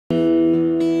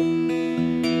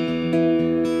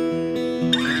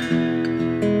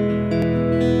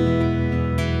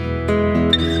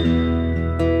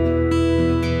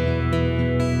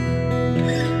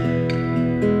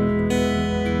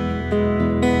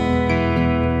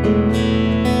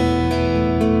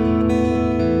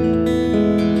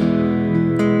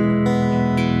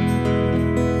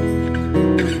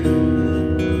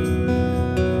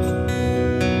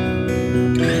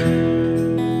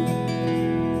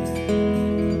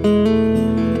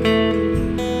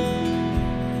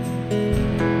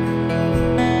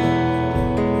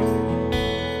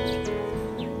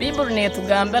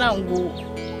tugambira ngo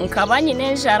nkabanye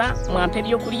nenjara mwampe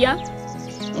byo kurya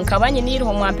nkabanye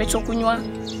niriho mwampe cyo kunywa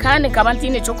kandi nkaba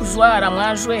ntine cyo kujwara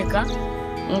mwajweka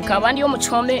nkaba ndiyo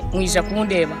muchome mwija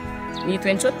kundeba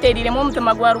nitwe nco teriremo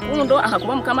umutima gwa rukundo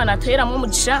akakuba mukama natera mu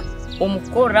mugisha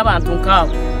umukorera abantu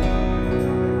nkabo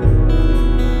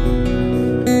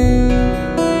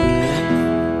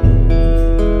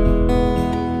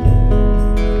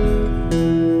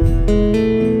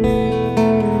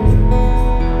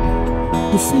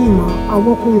isima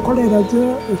abo kunkorera je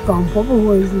ikampo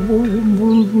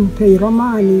bumpera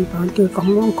mani ante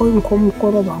kamwe ko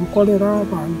mukoro bankorera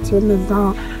banceneza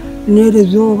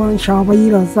nerezoba nshaba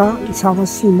yiraza isaba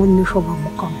sima nishoba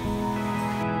mukama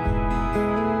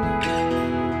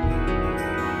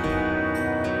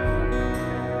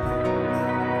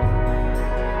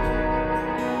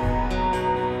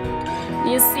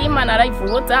isima na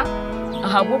Lifewater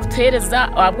ahabwo kutereza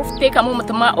ahabwo kuteka mu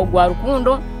mutima ogwa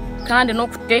rukundo kandi no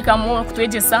kuteka mu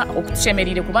kutwegesa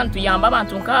okutushemerire kubantu yamba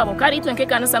abantu nkabo kari itwe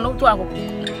nkekanisa no twako